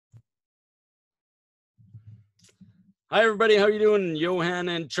Hi, everybody. How you doing? Johan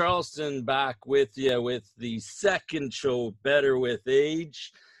and Charleston back with you with the second show, Better with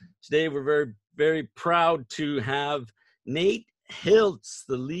Age. Today, we're very, very proud to have Nate Hilts,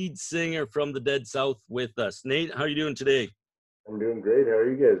 the lead singer from the Dead South, with us. Nate, how you doing today? I'm doing great. How are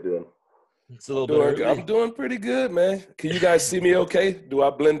you guys doing? It's a little bit early. I'm doing pretty good, man. Can you guys see me okay? Do I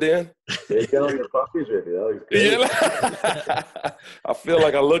blend in? Yeah, you got all your puppies with you. That looks good. Yeah. I feel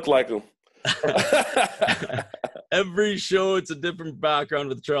like I look like them. Every show, it's a different background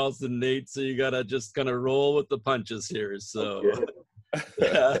with Charleston, Nate, so you got to just kind of roll with the punches here. So,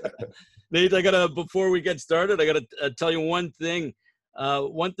 Nate, before we get started, I got to tell you one thing.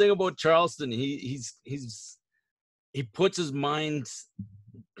 One thing about Charleston, he puts his mind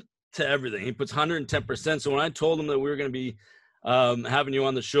to everything. He puts 110%. So when I told him that we were going to be having you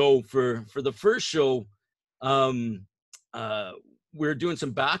on the show for the first show, we were doing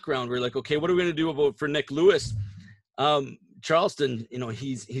some background. We are like, okay, what are we going to do for Nick Lewis? Charleston,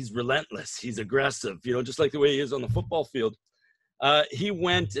 he's relentless. He's aggressive, just like the way he is on the football field. He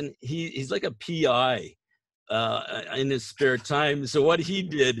went and he's like a PI in his spare time. So what he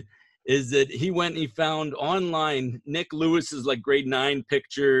did is that he went and he found online Nick Lewis's like grade 9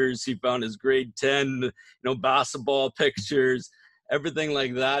 pictures. He found his grade 10, basketball pictures, everything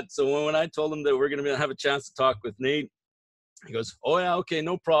like that. So when I told him that we're going to have a chance to talk with Nate, he goes, oh yeah, okay,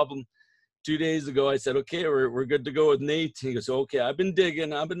 no problem. 2 days ago, I said, okay, we're good to go with Nate. He goes, okay, I've been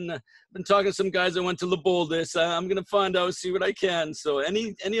digging. I've been talking to some guys. I went to Leboldis. I'm going to find out, see what I can. So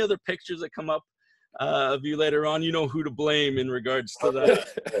any other pictures that come up of you later on, you know who to blame in regards to that.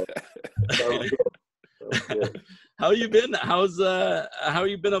 How you been? How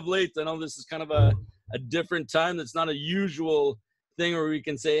you been of late? I know this is kind of a different time. That's not a usual thing where we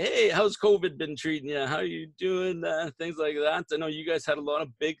can say, hey, how's COVID been treating you? How are you doing? Things like that. I know you guys had a lot of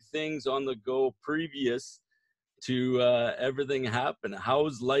big things on the go previous to everything happen.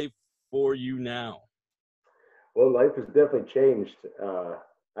 How's life for you now? Well, life has definitely changed.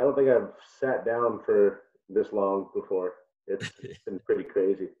 I don't think I've sat down for this long before. It's been pretty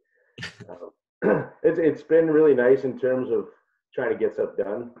crazy. It's been really nice in terms of trying to get stuff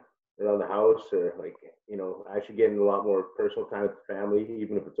done around the house, or actually getting a lot more personal time with the family,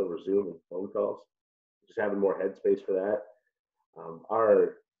 even if it's over Zoom and phone calls. Just having more headspace for that.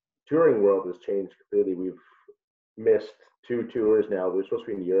 Our touring world has changed completely. We've missed 2 tours now. We're supposed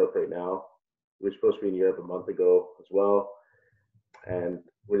to be in Europe right now. We were supposed to be in Europe a month ago as well. And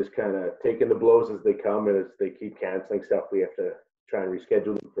we're just kind of taking the blows as they come, and as they keep canceling stuff, we have to try and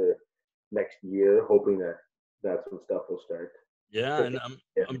reschedule them for next year, hoping that that's when stuff will start. Yeah, and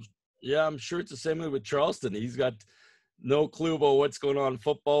I'm sure it's the same way with Charleston. He's got no clue about what's going on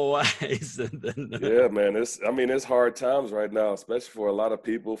football wise. Yeah, man. It's hard times right now, especially for a lot of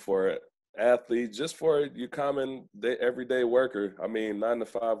people, for athletes, just for your common everyday worker.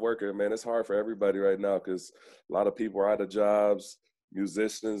 9-to-5 worker, man. It's hard for everybody right now because a lot of people are out of jobs.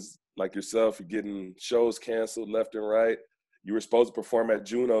 Musicians like yourself, you're getting shows canceled left and right. You were supposed to perform at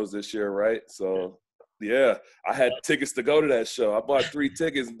Juno's this year, right? So, yeah, I had tickets to go to that show. I bought 3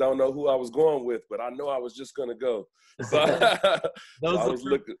 tickets and don't know who I was going with, but I know I was just going to go. So, that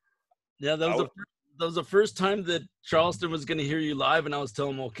was the first time that Charleston was going to hear you live, and I was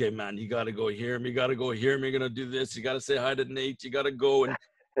telling him, okay, man, you got to go hear him. You got to go hear him. You're going to do this. You got to say hi to Nate. You got to go and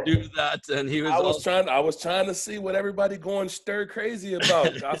do that. And he was I was trying to see what everybody going stir crazy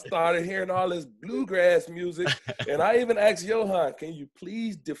about. I started hearing all this bluegrass music, and I even asked Johan, can you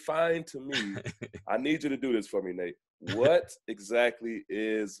please define to me? I need you to do this for me, Nate. What exactly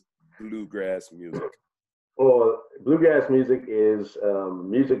is bluegrass music? Well, bluegrass music is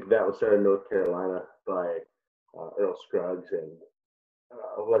music that was started in North Carolina by Earl Scruggs and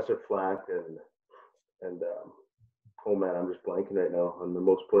Lester Flack and oh man, I'm just blanking right now on the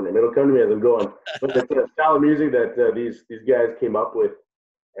most important name. It'll come to me as I'm going. But it's a style of music that these guys came up with,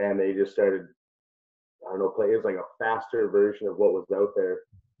 and they just started, I don't know, play. It was like a faster version of what was out there,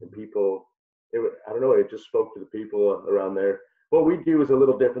 and people, it just spoke to the people around there. What we do is a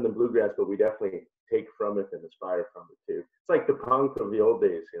little different than bluegrass, but we definitely take from it and inspire from it too. It's like the punk of the old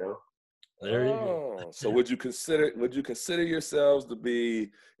days, There you go. So would you consider yourselves to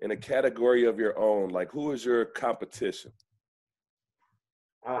be in a category of your own? Like, who is your competition?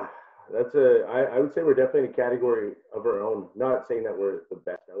 I would say we're definitely in a category of our own. Not saying that we're the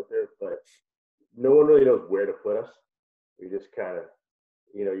best out there, but no one really knows where to put us. We just kind of,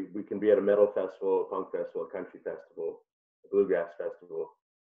 we can be at a metal festival, a punk festival, a country festival, a bluegrass festival.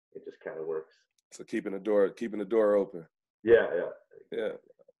 It just kind of works. So keeping the door open. Yeah.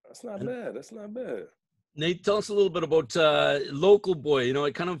 That's not bad. Nate, tell us a little bit about Local Boy. You know,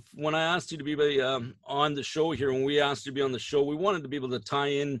 I kind of, when I asked you to be on the show here, when we asked you to be on the show, we wanted to be able to tie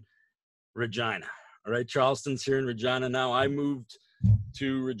in Regina. All right, Charleston's here in Regina now. I moved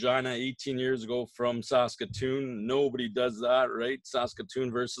to Regina 18 years ago from Saskatoon. Nobody does that, right?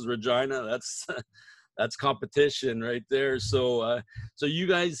 Saskatoon versus Regina. That's that's competition right there. So you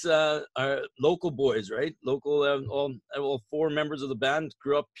guys are local boys, right? Local. All four members of the band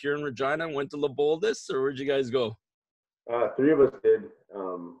grew up here in Regina and went to La Boldis, or where'd you guys go? Three of us did.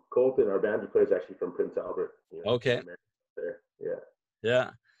 Colton, our band player, is actually from Prince Albert. Okay. There. Yeah. Yeah.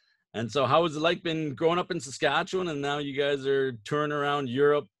 And so how was it like been growing up in Saskatchewan and now you guys are touring around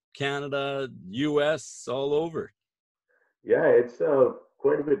Europe, Canada, US, all over? Yeah, it's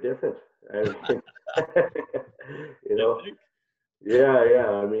quite a bit different. I mean, you know, yeah.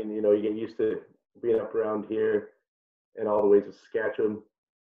 I mean, you get used to being up around here and all the ways to Saskatchewan.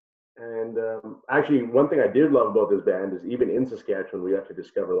 And actually, one thing I did love about this band is even in Saskatchewan, we have to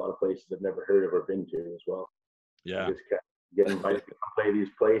discover a lot of places I've never heard of or been to as well. Yeah. Just get invited to play these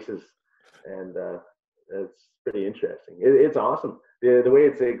places, and it's pretty interesting. It's awesome. The way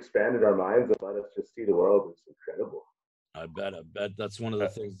it's expanded our minds and let us just see the world is incredible. I bet that's one of the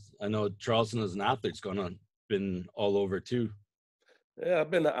things. I know Charleston as an athlete's been all over too. Yeah,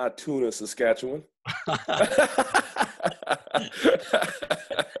 I've been to Altoona, Saskatchewan.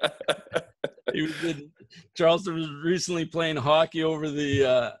 Charleston was recently playing hockey over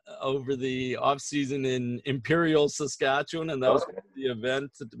the off season in Imperial, Saskatchewan, and that was the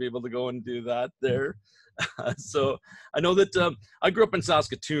event to be able to go and do that there. So I know that I grew up in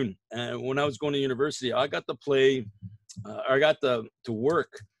Saskatoon, and when I was going to university, I got to play. I got to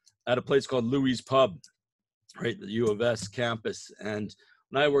work at a place called Louis Pub, right, the U of S campus. And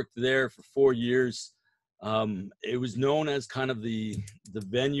when I worked there for 4 years, it was known as kind of the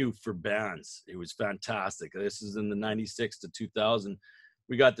venue for bands. It was fantastic. This is in the 96 to 2000.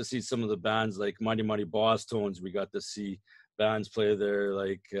 We got to see some of the bands like Mighty Mighty Boss Tones. We got to see bands play there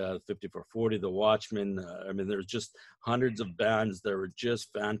like 5440, The Watchmen. I mean, there's just hundreds of bands that were just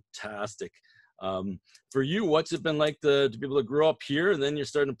fantastic. For you, what's it been like to be able to grow up here and then you're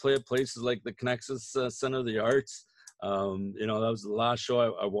starting to play at places like the Connexus Center of the Arts? That was the last show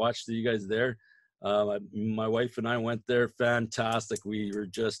I watched you guys there. My wife and I went there. Fantastic. We were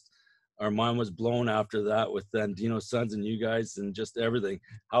our mind was blown after that with Dino Sons and you guys and just everything.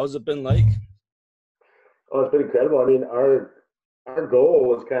 How's it been like? Oh, it's been incredible. I mean, our goal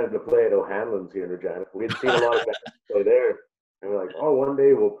was kind of to play at O'Hanlon's here in Regina. We'd seen a lot of bands play there, and we're like, oh, one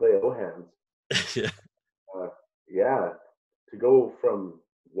day we'll play at O'Han's. Yeah. To go from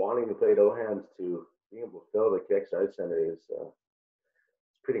wanting to play at O'Han's to being able to fill the KX Arts Center is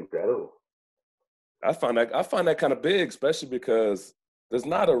pretty incredible. I find that kind of big, especially because there's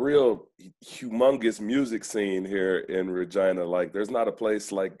not a real humongous music scene here in Regina. Like, there's not a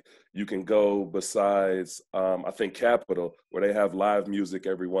place like you can go besides, I think, Capitol, where they have live music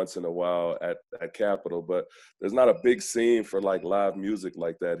every once in a while at Capitol. But there's not a big scene for like live music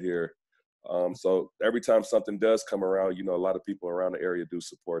like that here. So every time something does come around, a lot of people around the area do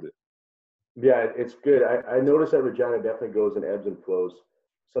support it. Yeah, it's good. I noticed that Regina definitely goes in ebbs and flows.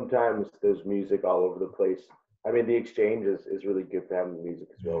 Sometimes there's music all over the place. I mean, the Exchange is really good for having music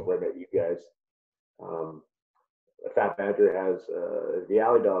as well. Where I met you guys. Fat Badger has the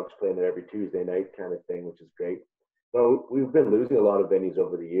Alley Dogs playing there every Tuesday night kind of thing, which is great. But we've been losing a lot of venues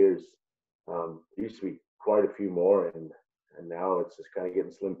over the years. There used to be quite a few more, and now it's just kind of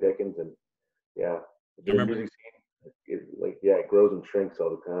getting slim pickings. And yeah, the music scene, it grows and shrinks all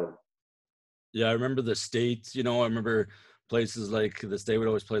the time. Yeah, I remember the States. I remember places like the State would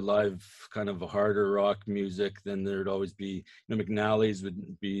always play live, kind of a harder rock music. Then there'd always be, McNally's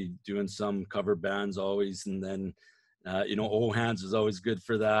would be doing some cover bands always, and then O'Han's was always good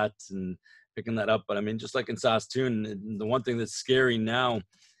for that and picking that up. But I mean, just like in Saskatoon, the one thing that's scary now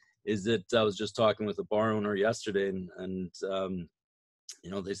is that I was just talking with a bar owner yesterday, and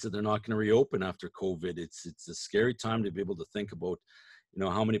they said they're not going to reopen after COVID. It's a scary time to be able to think about,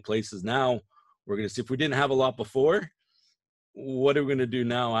 how many places now we're going to see. If we didn't have a lot before, what are we going to do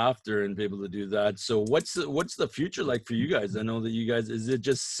now after and be able to do that? So what's the future like for you guys? I know that you guys, is it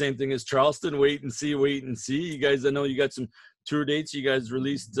just the same thing as Charleston? Wait and see. You guys, I know you got some tour dates. You guys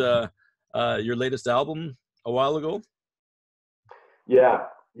released your latest album a while ago. Yeah.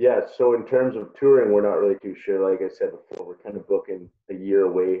 So in terms of touring, we're not really too sure. Like I said before, we're kind of booking a year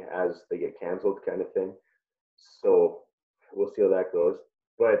away as they get canceled kind of thing. So we'll see how that goes.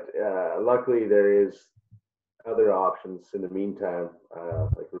 But luckily there is other options in the meantime,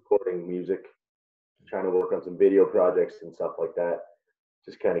 like recording music, trying to work on some video projects and stuff like that.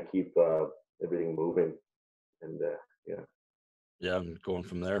 Just kind of keep everything moving, and Yeah, I'm going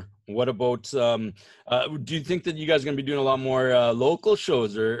from there. What about, do you think that you guys are going to be doing a lot more local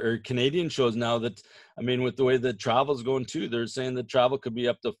shows or Canadian shows now that, I mean, with the way that travel's going too, they're saying that travel could be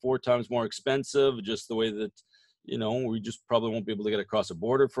up to 4 times more expensive, just the way that, you know, we just probably won't be able to get across a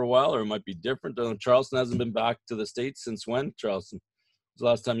border for a while, or it might be different. Charleston hasn't been back to the States since when, Charleston? Was the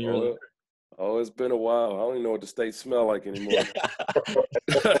last time you were there? Oh, it's been a while. I don't even know what the States smell like anymore.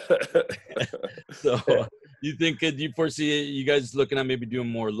 So you think, do you foresee you guys looking at maybe doing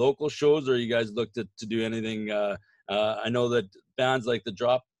more local shows, or you guys looked at to do anything? I know that bands like the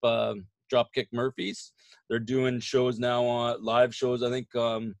Dropkick Murphys, they're doing shows now, live shows. I think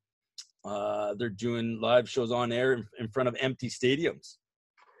they're doing live shows on air in front of empty stadiums,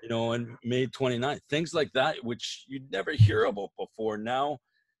 you know, on May 29th, things like that, which you'd never hear about before. Now,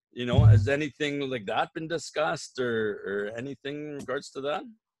 you know, has anything like that been discussed or anything in regards to that?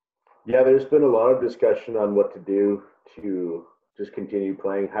 Yeah, there's been a lot of discussion on what to do to just continue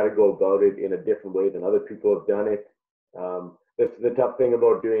playing, how to go about it in a different way than other people have done it. The tough thing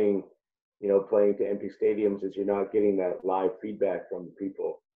about doing, you know, playing to empty stadiums is you're not getting that live feedback from the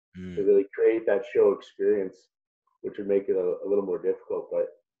people to really create that show experience, which would make it a little more difficult. But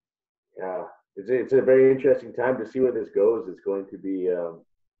yeah, it's a very interesting time to see where this goes. It's going to be,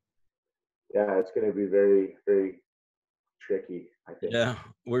 it's going to be very, very tricky, I think. Yeah,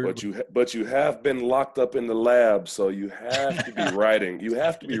 but you have been locked up in the lab, so you have to be writing. You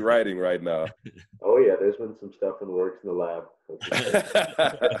have to be writing right now. Oh yeah, there's been some stuff in the works in the lab.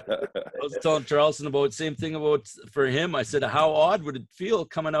 I was telling Charleston about same thing about for him. I said, how odd would it feel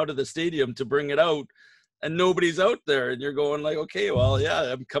coming out of the stadium to bring it out and nobody's out there, and you're going like, okay, well,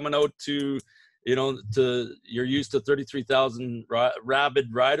 yeah, I'm coming out to, you know, you're used to 33,000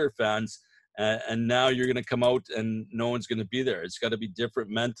 rabid Rider fans. And now you're going to come out and no one's going to be there. It's got to be different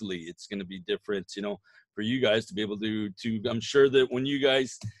mentally. It's going to be different, you know, for you guys to be able to, I'm sure that when you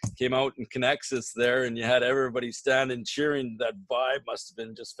guys came out in Connexus there and you had everybody standing cheering, that vibe must have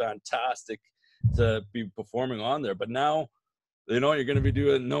been just fantastic to be performing on there. But now, you know, you're going to be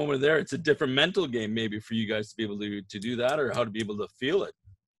doing no one there. It's a different mental game maybe for you guys to be able to do that, or how to be able to feel it.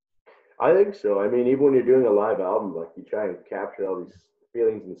 I think so. I mean, even when you're doing a live album, like you try and capture all these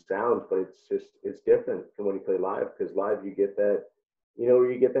feelings and sounds, but it's different from when you play live, because live you get that, you know,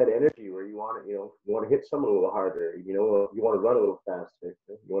 you get that energy where you want to, you know, you want to hit someone a little harder, you know, you want to run a little faster,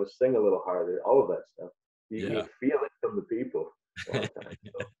 you want to sing a little harder, all of that stuff. You feel it from the people all the time.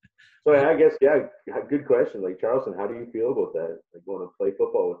 So I guess, good question. Like, Charleston, how do you feel about that? Like going to play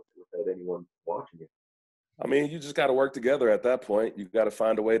football without anyone watching you? I mean, you just got to work together at that point. You got to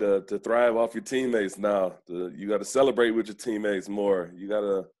find a way to thrive off your teammates now. You got to celebrate with your teammates more. You got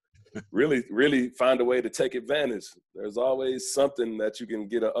to really, really find a way to take advantage. There's always something that you can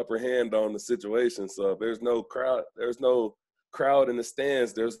get an upper hand on the situation. So if there's no crowd in the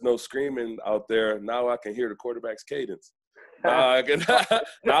stands, there's no screaming out there. Now I can hear the quarterback's cadence. Now I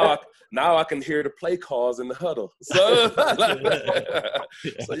can hear the play calls in the huddle. So,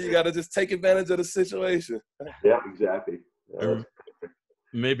 so you got to just take advantage of the situation. Yeah, exactly.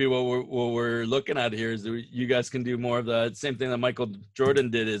 Maybe what we're looking at here is that you guys can do more of the same thing that Michael Jordan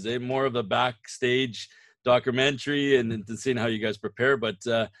did, is more of a backstage documentary and seeing how you guys prepare, but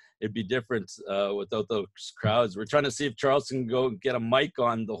it'd be different without those crowds. We're trying to see if Charleston can go get a mic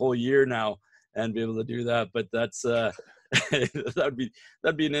on the whole year now and be able to do that, but that's that'd be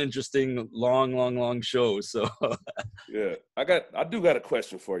an interesting long show. So yeah, I do got a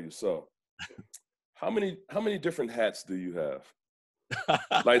question for you. So how many different hats do you have?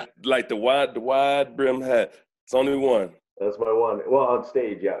 like the wide brim hat. It's only one. That's my one. Well, on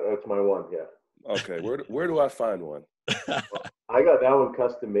stage, yeah, that's my one. Yeah. Okay, where do I find one? I got that one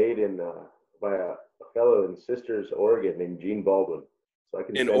custom made by a fellow in Sisters, Oregon, named Gene Baldwin. So I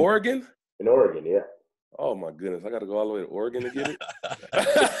can in Oregon. In Oregon, yeah. Oh my goodness, I got to go all the way to Oregon to get it.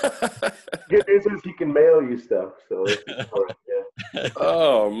 Good news is he can mail you stuff, so all right, yeah.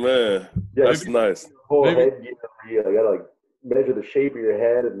 Oh man, yeah, that's nice. Whole head, you gotta like measure the shape of your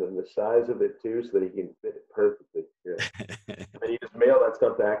head and then the size of it too, so that he can fit it perfectly. Yeah. And then you just mail that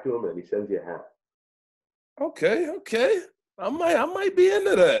stuff back to him, and he sends you a hat. Okay. I might be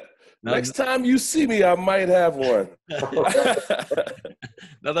into that. Next time you see me, I might have one.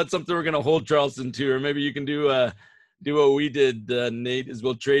 Now that's something we're gonna hold Charleston to, or maybe you can do do what we did, Nate, is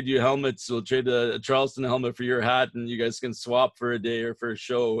we'll trade you helmets. We'll trade a Charleston helmet for your hat, and you guys can swap for a day or for a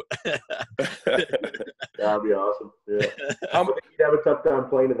show. That'd be awesome. Yeah. You'd have a tough time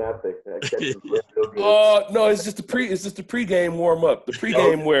playing in that thing. Oh no, it's just the pregame warm up, the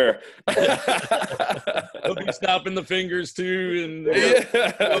pregame wear. He'll be snapping the fingers too, and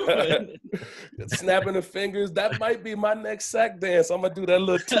snapping the fingers. That might be my next sack dance. I'm gonna do that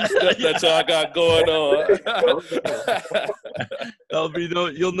little two-step that y'all got going on.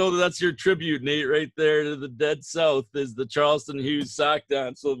 You'll know that's your tribute, Nate, right there to the Dead South. Is the Charleston Hughes sack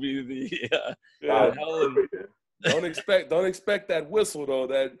dance will be the Don't expect that whistle though.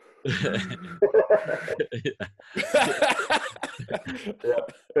 That yeah,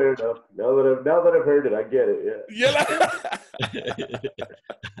 fair enough. Now that I've heard it, I get it. Yeah.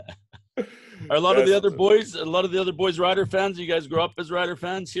 Are a lot of the other boys Rider fans? You guys grow up as Rider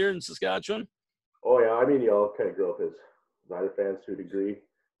fans here in Saskatchewan? Oh yeah, I mean you all kind of grow up as Rider fans to a degree.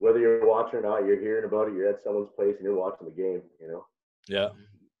 Whether you're watching or not, you're hearing about it. You're at someone's place and you're watching the game. Yeah.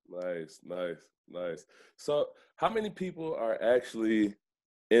 Nice. So, how many people are actually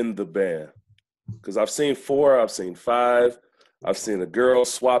in the band? Because I've seen 4, I've seen 5, I've seen a girl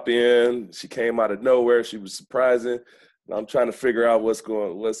swap in. She came out of nowhere. She was surprising. And I'm trying to figure out what's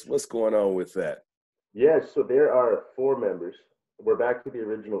going on with that. Yeah, so there are 4 members. We're back to the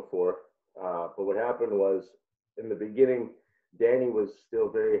original 4. But what happened was, in the beginning, Danny was still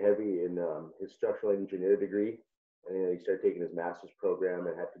very heavy in his structural engineer degree. And then he started taking his master's program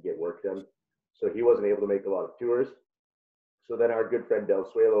and had to get work done. So he wasn't able to make a lot of tours. So then our good friend Del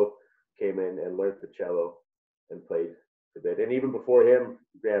Suelo came in and learned the cello and played a bit. And even before him,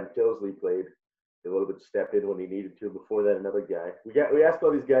 Graham Tilsley played a little bit, stepped in when he needed to. Before that, another guy. We asked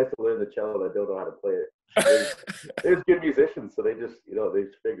all these guys to learn the cello that don't know how to play it. They're good musicians, so they just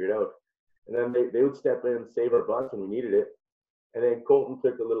figure it out. And then they would step in and save our butts when we needed it. And then Colton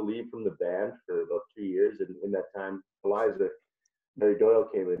took a little leave from the band for about 2 years. And in that time, Eliza, Mary Doyle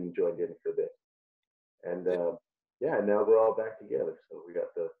came in and joined in for a bit. And now we're all back together. So we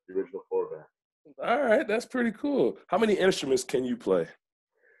got the original 4 back. All right, that's pretty cool. How many instruments can you play?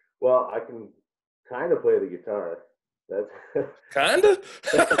 Well, I can kind of play the guitar. That's kind of.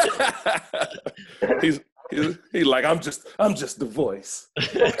 He's like, I'm just the voice.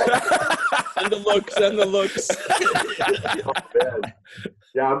 and the looks. Oh,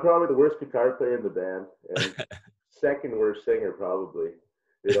 yeah, I'm probably the worst guitar player in the band, and second worst singer probably.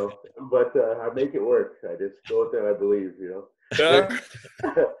 But I make it work. I just go out there and I believe.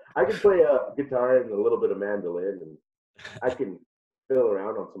 I can play a guitar and a little bit of mandolin, and I can fiddle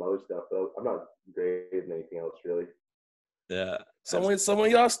around on some other stuff, but I'm not great in anything else really. Yeah. So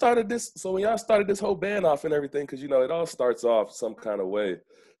when y'all started this whole band off and everything, because it all starts off some kind of way.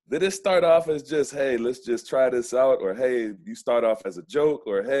 Did it start off as just, hey, let's just try this out, or hey, you start off as a joke,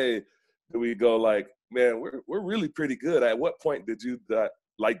 or hey, do we go like, man, we're really pretty good? At what point did you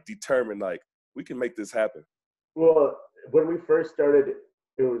determine we can make this happen? Well, when we first started,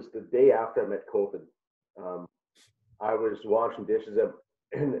 it was the day after I met Colton. I was washing dishes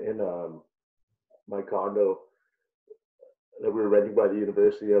in my condo that we were renting by the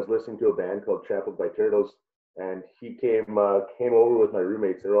university. I was listening to a band called Trampled by Turtles, and he came over with my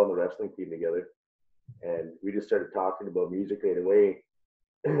roommates. They were on the wrestling team together, and we just started talking about music right away.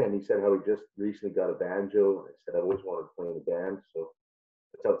 And he said how he just recently got a banjo, and I said I've always wanted to play in a band, so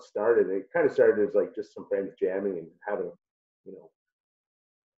that's how it started. It kind of started as just some friends jamming and having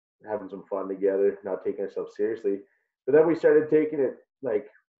some fun together, not taking ourselves seriously. But then we started taking it,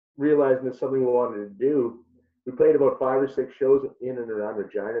 realizing it's something we wanted to do. We played about 5 or 6 shows in and around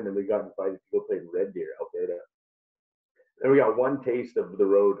Regina, and then we got invited to go play in Red Deer, Alberta. And we got one taste of the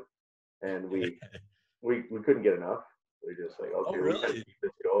road, and we couldn't get enough. We just okay, really? We got to keep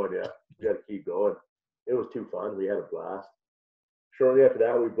this going. Yeah, we got to keep going. It was too fun. We had a blast. Shortly after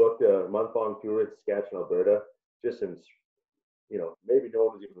that, we booked a month-long tour in Saskatchewan, Alberta. Just since maybe no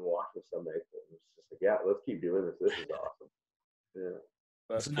one was even watching some nights. It was just yeah, let's keep doing this. This is awesome. Yeah,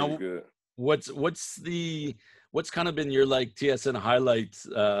 that's pretty good. What's kind of been your TSN highlights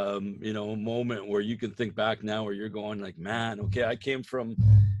moment where you can think back now where you're going man, okay, I came from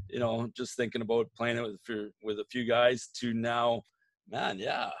just thinking about playing it with a few guys to now, man,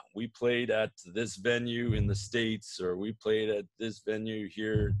 yeah, we played at this venue in the States, or we played at this venue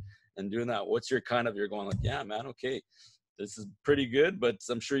here and doing that. What's you're going yeah, man, okay, this is pretty good, but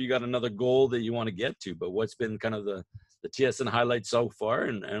I'm sure you got another goal that you want to get to. But what's been kind of the TSN highlights so far,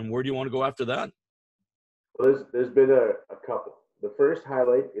 and where do you want to go after that? Well, there's been a couple. The first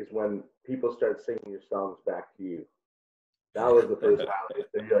highlight is when people start singing your songs back to you. That was the first highlight.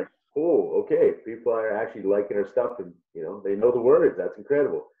 And you're like, oh, okay, people people are actually liking our stuff, and they know the words. That's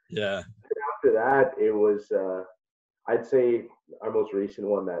incredible. Yeah. After that, it was I'd say our most recent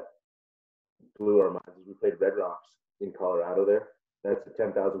one that blew our minds is we played Red Rocks in Colorado. There, that's a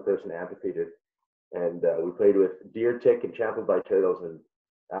 10,000 person amphitheater, and we played with Deer Tick and Trampled by Turtles, and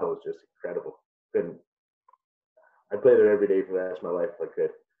that was just incredible. I'd play there every day for the rest of my life if I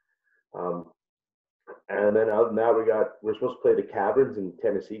could. And then other than that, we're supposed to play the Caverns in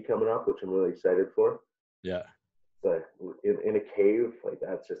Tennessee coming up, which I'm really excited for. Yeah. But in a cave, like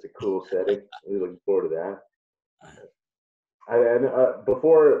that's just a cool setting. Really looking forward to that. And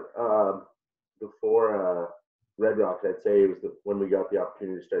before Red Rocks, I'd say it was when we got the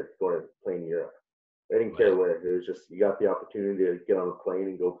opportunity to start going playing Europe. I didn't care where. It was just you got the opportunity to get on a plane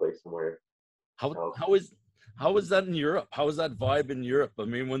and go play somewhere. How is that in Europe? How is that vibe in Europe? I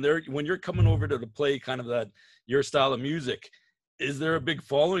mean, when you're coming over to play kind of that your style of music, is there a big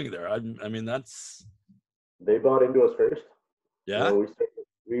following there? I mean, they bought into us first. Yeah.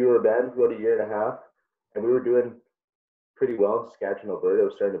 We were a band for about a year and a half, and we were doing pretty well in Saskatchewan, Alberta. It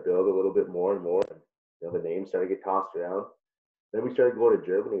was starting to build a little bit more and more. And, the names started to get tossed around. Then we started going to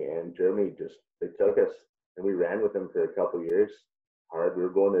Germany, and Germany they took us, and we ran with them for a couple of years. Hard. We were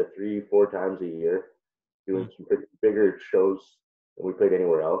going there 3-4 times a year, doing some pretty bigger shows than we played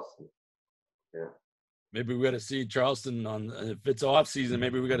anywhere else. Yeah. Maybe we got to see Charleston if it's off season.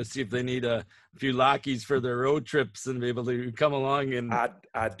 Maybe we got to see if they need a few lackeys for their road trips and be able to come along. And I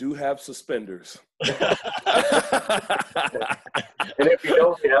do have suspenders. And if you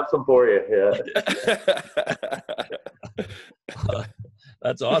don't, we have some for you. Yeah.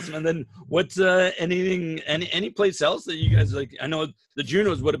 That's awesome. And then what's any place else that you guys like? I know the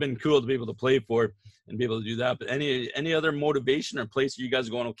Junos would have been cool to be able to play for and be able to do that. But any other motivation or place you guys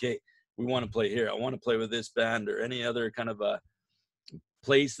going? Okay, we want to play here. I want to play with this band, or any other kind of a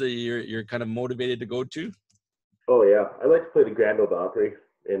place that you're kind of motivated to go to? Oh yeah, I'd like to play the Grand Ole Opry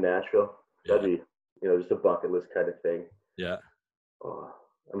in Nashville. That'd be just a bucket list kind of thing. Yeah.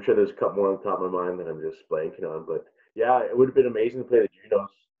 I'm sure there's a couple more on top of my mind that I'm just blanking on, but yeah, it would have been amazing to play the Junos.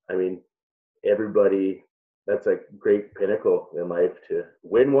 I mean, everybody, that's a great pinnacle in life to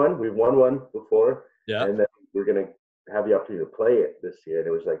win one. We've won one before, and then we're gonna have the opportunity to play it this year. And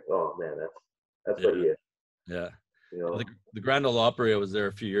it was like, oh man, that's what he is. Yeah. The Grand Ole Opry, I was there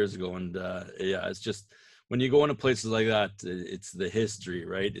a few years ago, and it's just when you go into places like that, it's the history,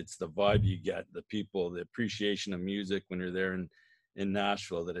 right? It's the vibe you get, the people, the appreciation of music when you're there in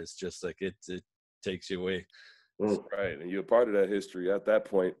Nashville, that it's just like it takes you away. Right, and you're part of that history at that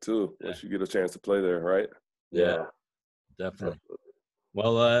point too. Once you get a chance to play there, right? Yeah, definitely.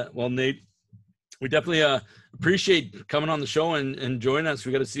 Well, Nate, we definitely appreciate coming on the show and joining us.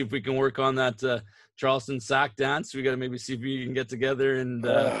 We got to see if we can work on that Charleston sack dance. We got to maybe see if we can get together and.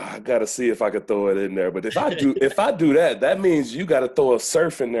 I got to see if I could throw it in there. But if I do that means you got to throw a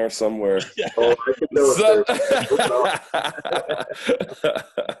surf in there somewhere. Oh, I can throw a surf.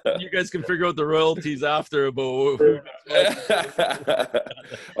 You guys can figure out the royalties after about.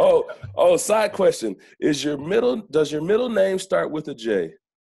 Oh, side question: does your middle name start with a J?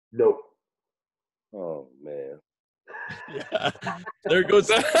 Nope. Oh man. Yeah, there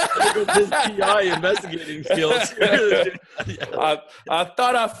goes his PI investigating skills. I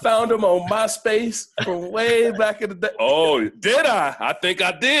thought I found him on MySpace from way back in the day. Oh, did I? I think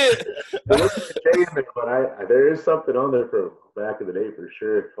I did. But there is something on there from back in the day for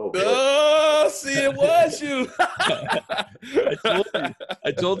sure. See, it was you.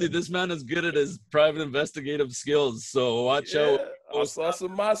 I told you this man is good at his private investigative skills, so watch out. I saw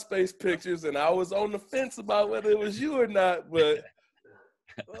some MySpace pictures, and I was on the fence about whether it was you or not, but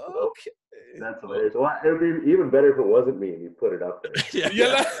okay. That's hilarious. Well, it would be even better if it wasn't me and you put it up there.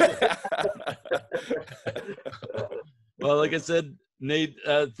 Well, like I said, Nate,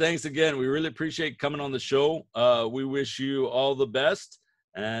 thanks again. We really appreciate coming on the show. We wish you all the best,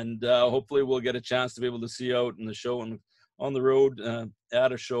 and hopefully we'll get a chance to be able to see you out in the show and on the road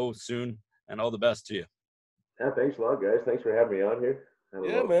at a show soon, and all the best to you. Yeah, thanks a lot, guys. Thanks for having me on here.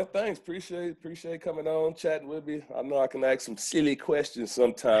 Yeah, man. Thanks. Appreciate coming on, chatting with me. I know I can ask some silly questions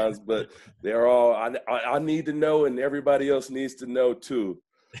sometimes, but they're all I need to know, and everybody else needs to know too.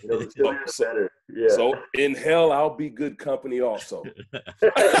 Better. Yeah. So in hell, I'll be good company also.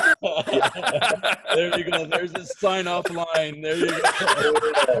 There you go. There's a sign-off line. There you go.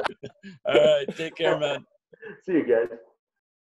 All right. Take care, man. See you guys.